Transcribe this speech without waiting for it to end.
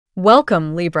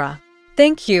Welcome, Libra.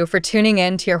 Thank you for tuning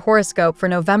in to your horoscope for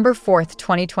November 4th,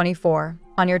 2024,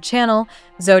 on your channel,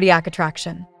 Zodiac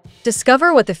Attraction.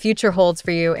 Discover what the future holds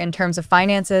for you in terms of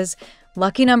finances,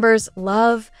 lucky numbers,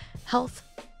 love, health,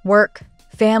 work,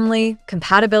 family,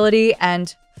 compatibility,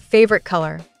 and favorite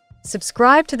color.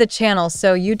 Subscribe to the channel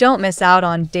so you don't miss out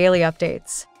on daily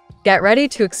updates. Get ready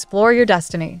to explore your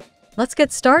destiny. Let's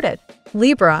get started.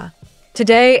 Libra.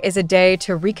 Today is a day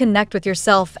to reconnect with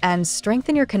yourself and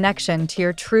strengthen your connection to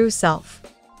your true self.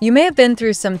 You may have been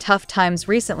through some tough times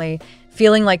recently,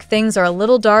 feeling like things are a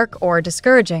little dark or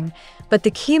discouraging, but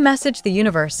the key message the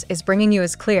universe is bringing you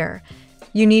is clear.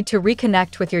 You need to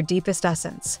reconnect with your deepest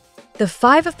essence. The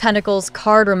Five of Pentacles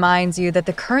card reminds you that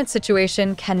the current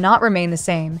situation cannot remain the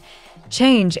same.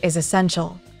 Change is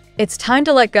essential. It's time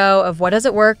to let go of what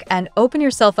doesn't work and open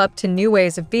yourself up to new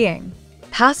ways of being.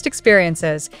 Past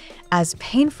experiences, as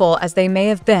painful as they may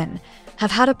have been,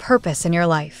 have had a purpose in your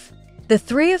life. The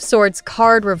Three of Swords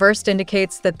card reversed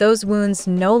indicates that those wounds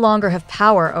no longer have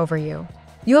power over you.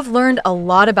 You have learned a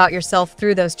lot about yourself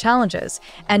through those challenges,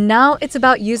 and now it's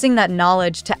about using that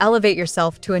knowledge to elevate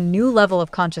yourself to a new level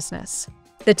of consciousness.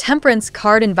 The Temperance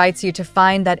card invites you to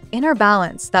find that inner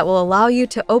balance that will allow you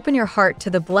to open your heart to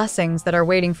the blessings that are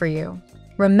waiting for you.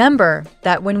 Remember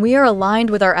that when we are aligned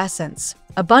with our essence,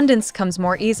 abundance comes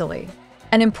more easily.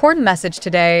 An important message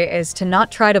today is to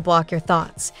not try to block your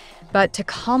thoughts, but to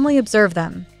calmly observe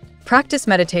them. Practice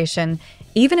meditation,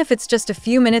 even if it's just a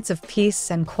few minutes of peace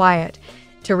and quiet,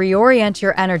 to reorient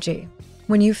your energy.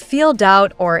 When you feel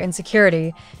doubt or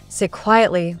insecurity, sit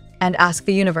quietly and ask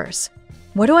the universe,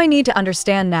 "What do I need to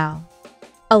understand now?"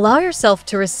 Allow yourself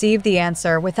to receive the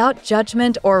answer without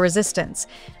judgment or resistance,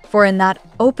 for in that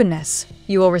openness,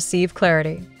 you will receive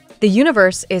clarity. The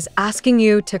universe is asking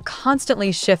you to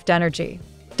constantly shift energy.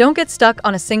 Don't get stuck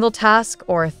on a single task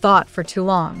or thought for too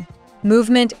long.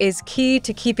 Movement is key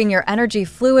to keeping your energy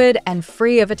fluid and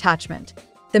free of attachment.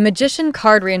 The Magician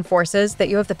card reinforces that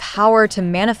you have the power to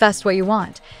manifest what you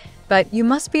want, but you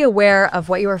must be aware of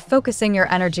what you are focusing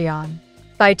your energy on.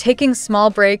 By taking small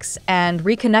breaks and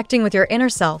reconnecting with your inner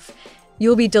self,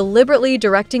 you'll be deliberately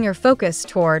directing your focus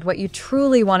toward what you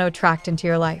truly want to attract into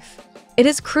your life. It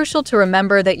is crucial to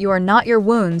remember that you are not your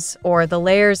wounds or the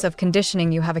layers of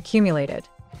conditioning you have accumulated.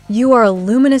 You are a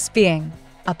luminous being,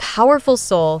 a powerful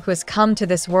soul who has come to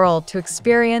this world to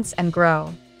experience and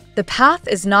grow. The path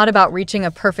is not about reaching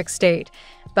a perfect state,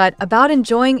 but about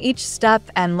enjoying each step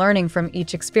and learning from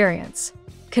each experience.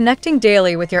 Connecting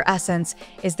daily with your essence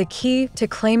is the key to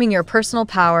claiming your personal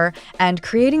power and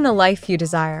creating the life you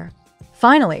desire.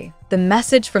 Finally, the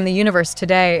message from the universe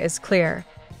today is clear.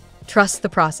 Trust the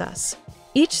process.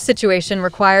 Each situation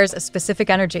requires a specific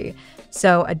energy,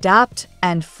 so adapt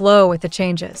and flow with the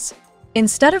changes.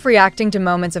 Instead of reacting to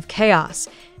moments of chaos,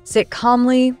 sit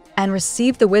calmly and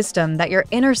receive the wisdom that your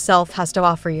inner self has to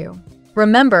offer you.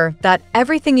 Remember that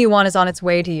everything you want is on its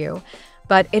way to you,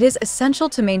 but it is essential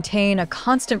to maintain a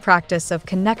constant practice of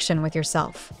connection with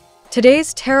yourself.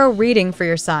 Today's tarot reading for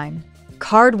your sign.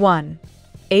 Card 1,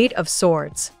 Eight of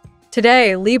Swords.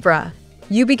 Today, Libra,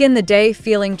 you begin the day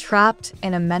feeling trapped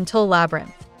in a mental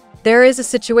labyrinth. There is a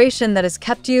situation that has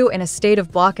kept you in a state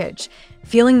of blockage,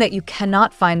 feeling that you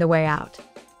cannot find the way out.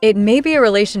 It may be a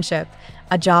relationship,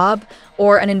 a job,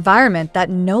 or an environment that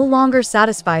no longer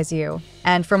satisfies you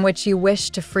and from which you wish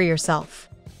to free yourself.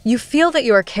 You feel that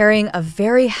you are carrying a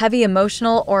very heavy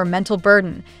emotional or mental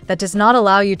burden that does not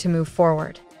allow you to move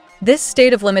forward. This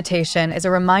state of limitation is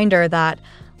a reminder that,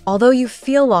 although you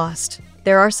feel lost,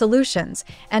 there are solutions,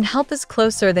 and help is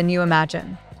closer than you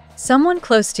imagine. Someone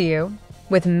close to you,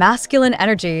 with masculine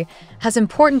energy, has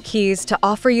important keys to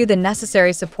offer you the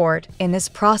necessary support in this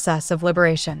process of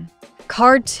liberation.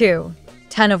 Card 2,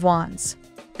 Ten of Wands.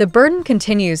 The burden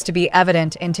continues to be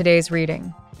evident in today's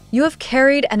reading. You have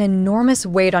carried an enormous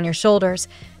weight on your shoulders,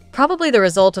 probably the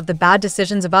result of the bad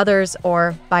decisions of others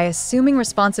or by assuming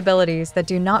responsibilities that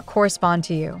do not correspond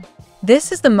to you.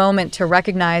 This is the moment to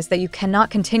recognize that you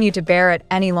cannot continue to bear it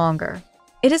any longer.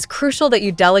 It is crucial that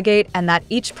you delegate and that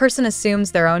each person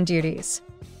assumes their own duties.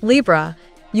 Libra,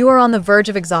 you are on the verge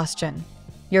of exhaustion.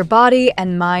 Your body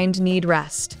and mind need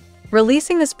rest.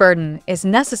 Releasing this burden is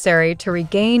necessary to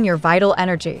regain your vital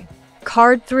energy.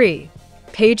 Card 3,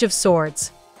 Page of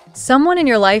Swords. Someone in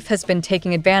your life has been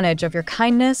taking advantage of your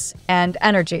kindness and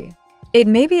energy. It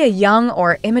may be a young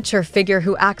or immature figure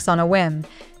who acts on a whim,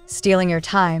 stealing your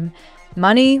time,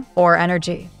 money, or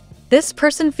energy. This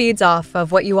person feeds off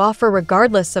of what you offer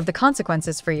regardless of the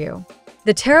consequences for you.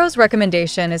 The tarot's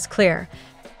recommendation is clear.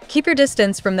 Keep your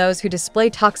distance from those who display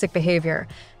toxic behavior,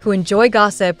 who enjoy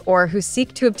gossip, or who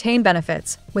seek to obtain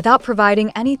benefits without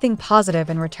providing anything positive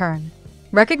in return.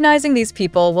 Recognizing these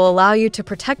people will allow you to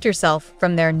protect yourself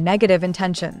from their negative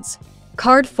intentions.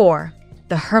 Card 4.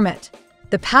 The Hermit.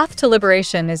 The path to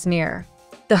liberation is near.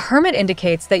 The Hermit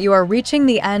indicates that you are reaching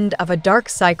the end of a dark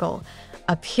cycle,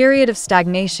 a period of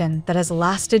stagnation that has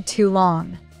lasted too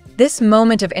long. This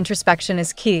moment of introspection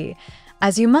is key,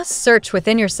 as you must search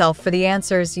within yourself for the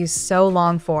answers you so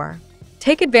long for.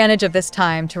 Take advantage of this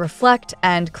time to reflect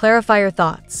and clarify your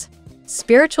thoughts.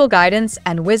 Spiritual guidance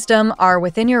and wisdom are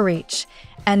within your reach,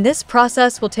 and this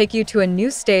process will take you to a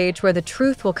new stage where the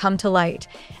truth will come to light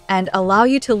and allow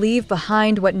you to leave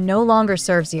behind what no longer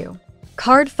serves you.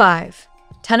 Card 5.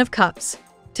 Ten of Cups.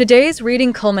 Today's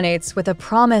reading culminates with a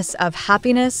promise of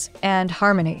happiness and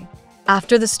harmony.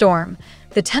 After the storm,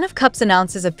 the Ten of Cups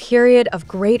announces a period of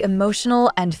great emotional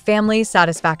and family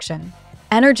satisfaction.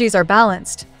 Energies are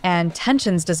balanced and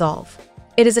tensions dissolve.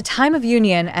 It is a time of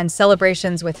union and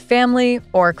celebrations with family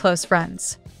or close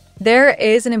friends. There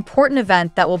is an important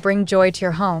event that will bring joy to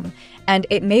your home, and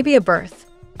it may be a birth,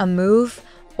 a move,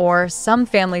 or some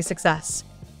family success.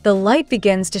 The light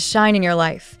begins to shine in your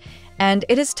life, and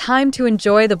it is time to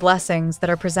enjoy the blessings that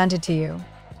are presented to you.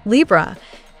 Libra,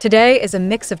 today is a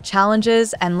mix of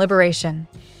challenges and liberation.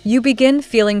 You begin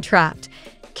feeling trapped,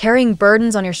 carrying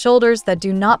burdens on your shoulders that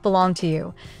do not belong to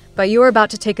you, but you are about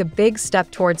to take a big step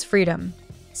towards freedom.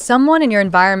 Someone in your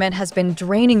environment has been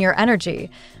draining your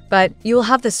energy, but you will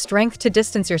have the strength to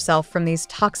distance yourself from these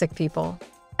toxic people.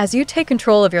 As you take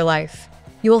control of your life,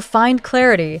 you will find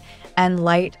clarity and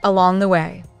light along the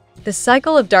way. The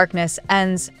cycle of darkness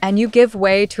ends, and you give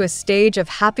way to a stage of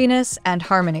happiness and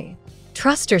harmony.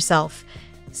 Trust yourself.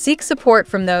 Seek support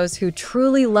from those who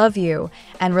truly love you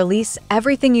and release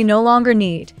everything you no longer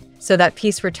need so that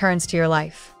peace returns to your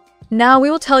life. Now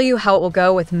we will tell you how it will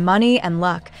go with money and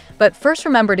luck, but first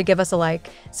remember to give us a like,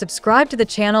 subscribe to the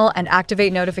channel, and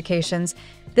activate notifications.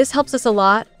 This helps us a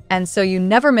lot, and so you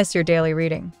never miss your daily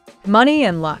reading. Money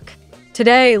and luck.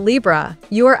 Today, Libra,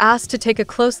 you are asked to take a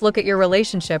close look at your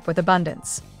relationship with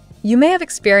abundance. You may have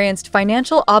experienced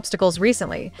financial obstacles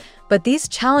recently, but these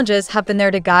challenges have been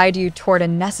there to guide you toward a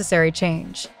necessary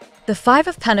change. The Five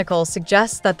of Pentacles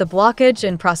suggests that the blockage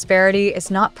in prosperity is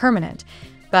not permanent,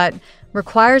 but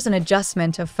requires an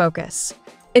adjustment of focus.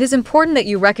 It is important that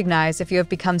you recognize if you have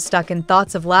become stuck in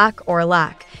thoughts of lack or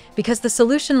lack, because the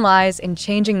solution lies in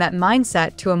changing that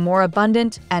mindset to a more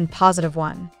abundant and positive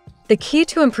one. The key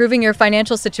to improving your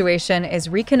financial situation is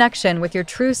reconnection with your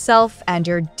true self and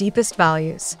your deepest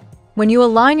values. When you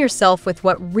align yourself with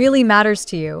what really matters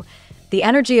to you, the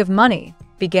energy of money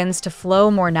begins to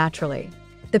flow more naturally.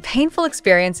 The painful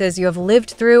experiences you have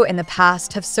lived through in the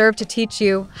past have served to teach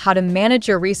you how to manage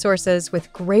your resources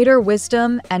with greater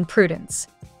wisdom and prudence.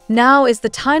 Now is the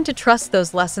time to trust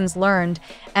those lessons learned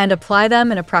and apply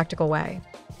them in a practical way.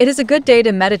 It is a good day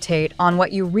to meditate on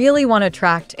what you really want to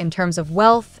attract in terms of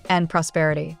wealth and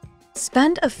prosperity.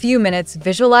 Spend a few minutes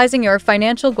visualizing your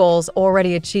financial goals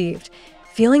already achieved,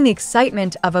 feeling the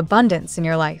excitement of abundance in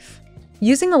your life.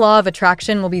 Using the law of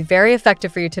attraction will be very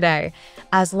effective for you today,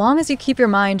 as long as you keep your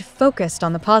mind focused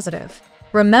on the positive.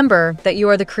 Remember that you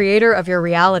are the creator of your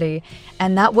reality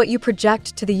and that what you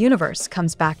project to the universe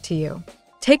comes back to you.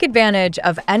 Take advantage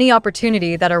of any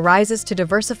opportunity that arises to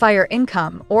diversify your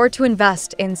income or to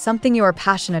invest in something you are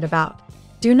passionate about.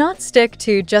 Do not stick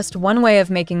to just one way of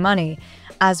making money,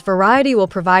 as variety will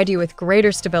provide you with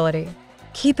greater stability.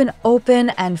 Keep an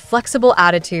open and flexible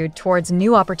attitude towards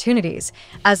new opportunities,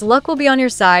 as luck will be on your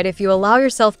side if you allow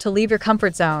yourself to leave your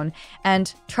comfort zone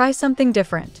and try something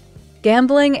different.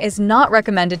 Gambling is not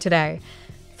recommended today.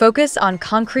 Focus on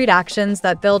concrete actions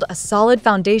that build a solid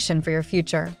foundation for your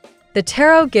future. The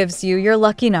tarot gives you your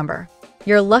lucky number.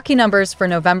 Your lucky numbers for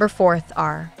November 4th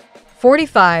are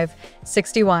 45,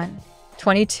 61,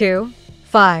 22,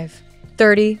 5,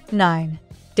 39.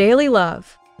 Daily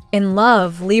love. In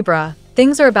love, Libra,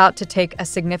 things are about to take a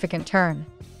significant turn.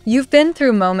 You've been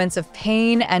through moments of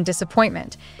pain and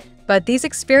disappointment, but these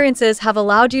experiences have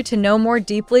allowed you to know more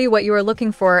deeply what you are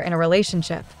looking for in a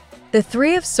relationship. The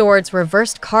Three of Swords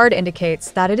reversed card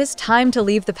indicates that it is time to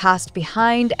leave the past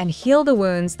behind and heal the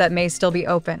wounds that may still be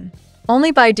open.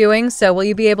 Only by doing so will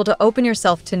you be able to open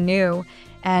yourself to new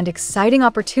and exciting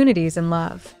opportunities in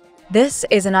love. This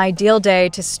is an ideal day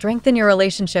to strengthen your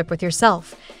relationship with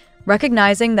yourself,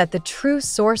 recognizing that the true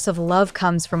source of love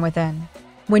comes from within.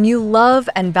 When you love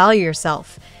and value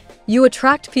yourself, you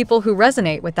attract people who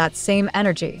resonate with that same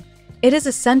energy. It is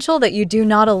essential that you do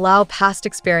not allow past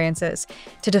experiences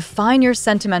to define your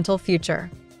sentimental future.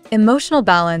 Emotional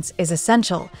balance is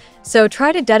essential, so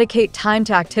try to dedicate time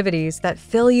to activities that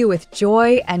fill you with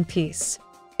joy and peace.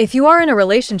 If you are in a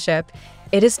relationship,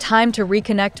 it is time to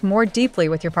reconnect more deeply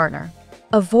with your partner.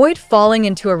 Avoid falling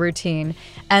into a routine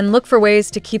and look for ways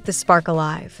to keep the spark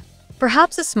alive.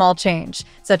 Perhaps a small change,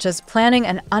 such as planning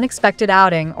an unexpected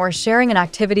outing or sharing an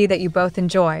activity that you both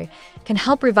enjoy, can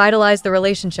help revitalize the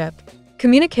relationship.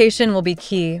 Communication will be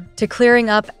key to clearing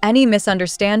up any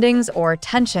misunderstandings or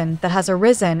tension that has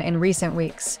arisen in recent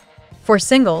weeks. For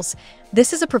singles,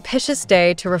 this is a propitious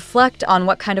day to reflect on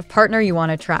what kind of partner you want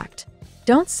to attract.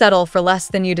 Don't settle for less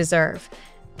than you deserve.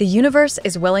 The universe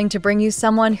is willing to bring you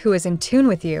someone who is in tune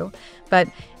with you, but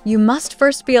you must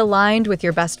first be aligned with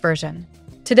your best version.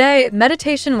 Today,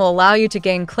 meditation will allow you to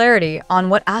gain clarity on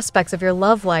what aspects of your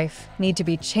love life need to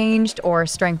be changed or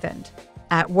strengthened.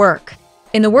 At work.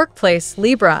 In the workplace,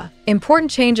 Libra,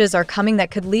 important changes are coming that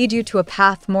could lead you to a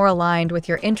path more aligned with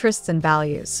your interests and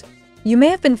values. You may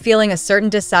have been feeling a certain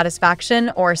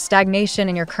dissatisfaction or stagnation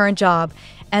in your current job,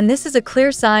 and this is a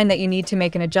clear sign that you need to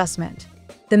make an adjustment.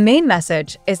 The main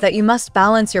message is that you must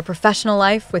balance your professional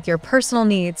life with your personal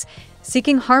needs,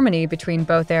 seeking harmony between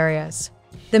both areas.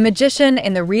 The magician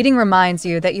in the reading reminds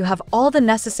you that you have all the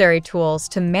necessary tools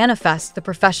to manifest the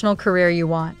professional career you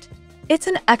want. It's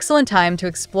an excellent time to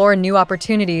explore new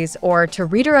opportunities or to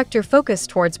redirect your focus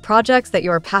towards projects that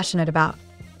you are passionate about.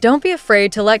 Don't be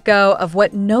afraid to let go of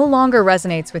what no longer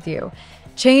resonates with you.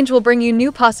 Change will bring you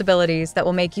new possibilities that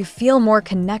will make you feel more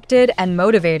connected and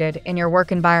motivated in your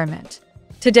work environment.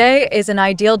 Today is an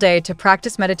ideal day to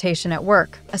practice meditation at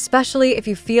work, especially if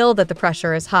you feel that the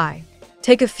pressure is high.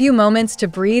 Take a few moments to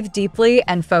breathe deeply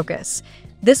and focus.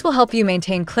 This will help you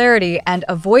maintain clarity and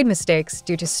avoid mistakes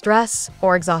due to stress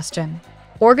or exhaustion.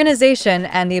 Organization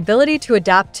and the ability to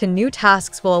adapt to new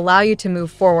tasks will allow you to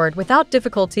move forward without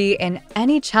difficulty in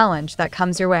any challenge that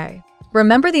comes your way.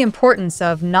 Remember the importance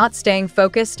of not staying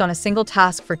focused on a single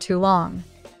task for too long.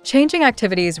 Changing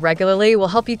activities regularly will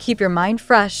help you keep your mind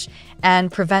fresh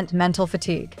and prevent mental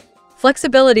fatigue.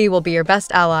 Flexibility will be your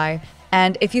best ally,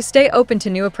 and if you stay open to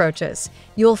new approaches,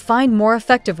 you will find more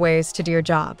effective ways to do your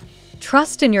job.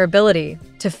 Trust in your ability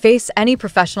to face any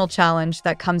professional challenge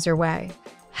that comes your way.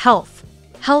 Health,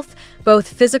 both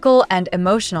physical and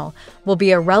emotional, will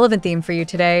be a relevant theme for you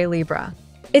today, Libra.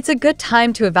 It's a good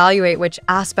time to evaluate which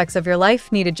aspects of your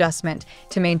life need adjustment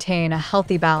to maintain a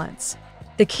healthy balance.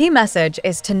 The key message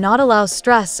is to not allow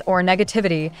stress or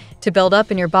negativity to build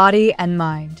up in your body and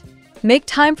mind. Make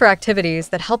time for activities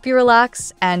that help you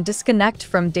relax and disconnect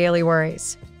from daily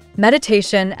worries.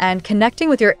 Meditation and connecting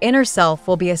with your inner self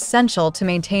will be essential to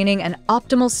maintaining an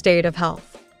optimal state of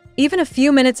health. Even a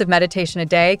few minutes of meditation a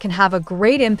day can have a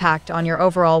great impact on your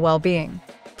overall well-being.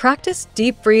 Practice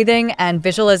deep breathing and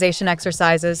visualization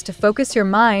exercises to focus your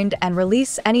mind and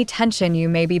release any tension you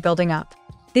may be building up.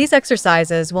 These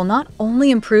exercises will not only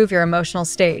improve your emotional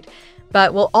state,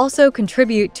 but will also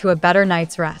contribute to a better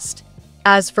night's rest.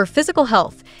 As for physical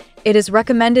health, it is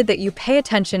recommended that you pay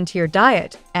attention to your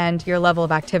diet and your level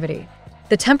of activity.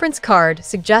 The Temperance card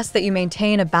suggests that you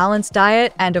maintain a balanced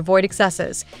diet and avoid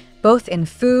excesses, both in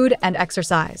food and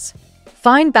exercise.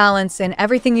 Find balance in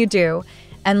everything you do,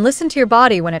 and listen to your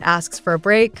body when it asks for a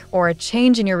break or a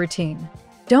change in your routine.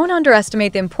 Don't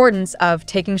underestimate the importance of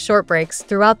taking short breaks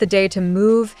throughout the day to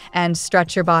move and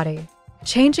stretch your body.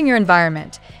 Changing your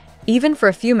environment, even for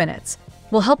a few minutes,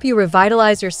 will help you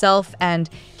revitalize yourself and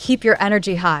keep your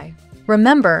energy high.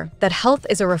 Remember that health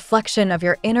is a reflection of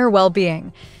your inner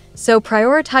well-being, so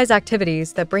prioritize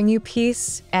activities that bring you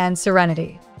peace and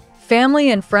serenity.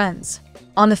 Family and friends.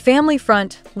 On the family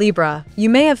front, Libra, you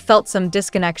may have felt some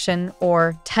disconnection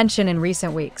or tension in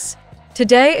recent weeks.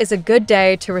 Today is a good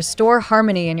day to restore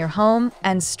harmony in your home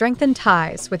and strengthen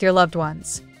ties with your loved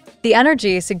ones. The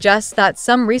energy suggests that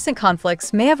some recent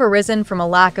conflicts may have arisen from a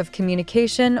lack of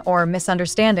communication or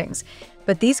misunderstandings,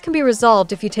 but these can be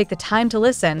resolved if you take the time to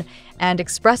listen and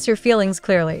express your feelings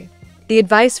clearly. The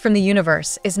advice from the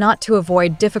universe is not to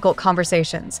avoid difficult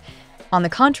conversations. On the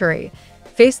contrary,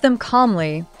 face them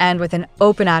calmly and with an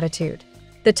open attitude.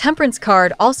 The Temperance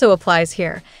card also applies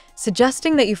here,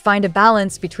 suggesting that you find a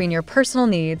balance between your personal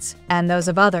needs and those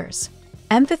of others.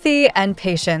 Empathy and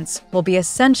patience will be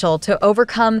essential to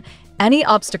overcome any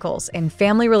obstacles in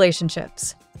family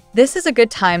relationships. This is a good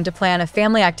time to plan a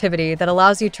family activity that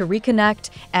allows you to reconnect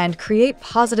and create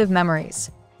positive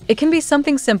memories. It can be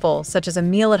something simple, such as a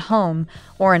meal at home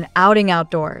or an outing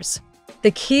outdoors.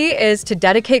 The key is to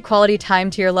dedicate quality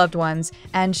time to your loved ones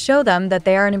and show them that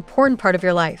they are an important part of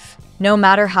your life, no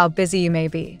matter how busy you may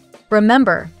be.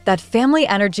 Remember that family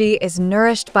energy is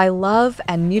nourished by love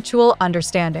and mutual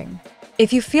understanding.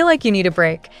 If you feel like you need a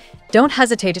break, don't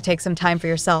hesitate to take some time for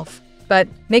yourself, but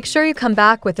make sure you come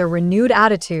back with a renewed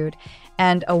attitude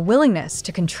and a willingness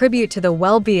to contribute to the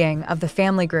well-being of the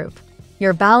family group.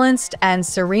 Your balanced and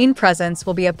serene presence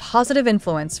will be a positive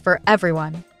influence for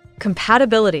everyone.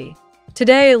 Compatibility.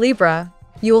 Today, Libra,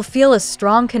 you will feel a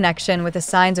strong connection with the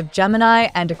signs of Gemini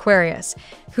and Aquarius,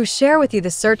 who share with you the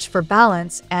search for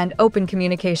balance and open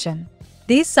communication.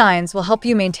 These signs will help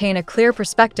you maintain a clear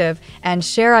perspective and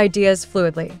share ideas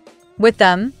fluidly. With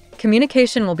them,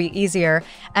 communication will be easier,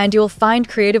 and you'll find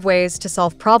creative ways to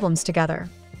solve problems together.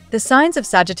 The signs of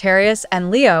Sagittarius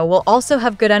and Leo will also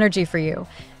have good energy for you,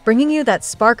 bringing you that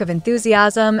spark of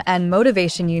enthusiasm and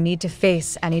motivation you need to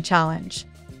face any challenge.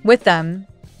 With them,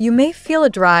 you may feel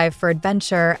a drive for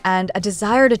adventure and a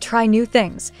desire to try new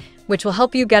things, which will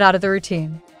help you get out of the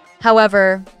routine.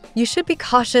 However, you should be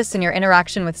cautious in your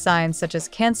interaction with signs such as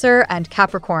Cancer and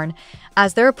Capricorn,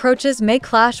 as their approaches may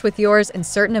clash with yours in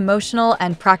certain emotional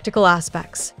and practical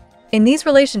aspects. In these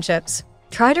relationships,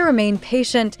 try to remain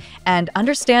patient and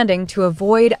understanding to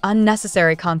avoid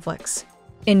unnecessary conflicts.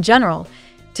 In general,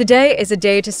 today is a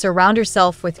day to surround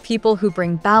yourself with people who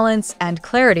bring balance and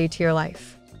clarity to your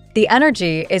life. The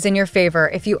energy is in your favor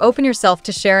if you open yourself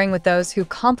to sharing with those who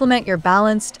complement your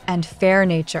balanced and fair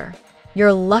nature.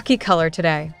 Your lucky color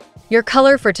today. Your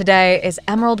color for today is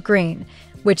emerald green,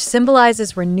 which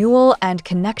symbolizes renewal and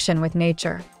connection with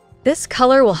nature. This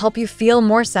color will help you feel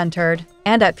more centered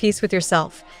and at peace with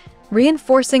yourself,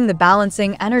 reinforcing the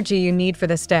balancing energy you need for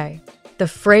this day. The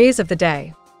phrase of the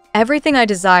day. Everything I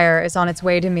desire is on its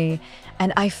way to me,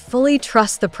 and I fully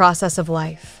trust the process of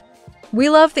life. We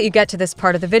love that you get to this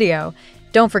part of the video.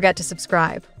 Don't forget to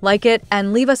subscribe, like it,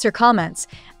 and leave us your comments.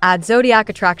 At Zodiac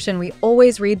Attraction, we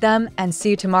always read them, and see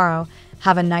you tomorrow.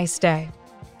 Have a nice day.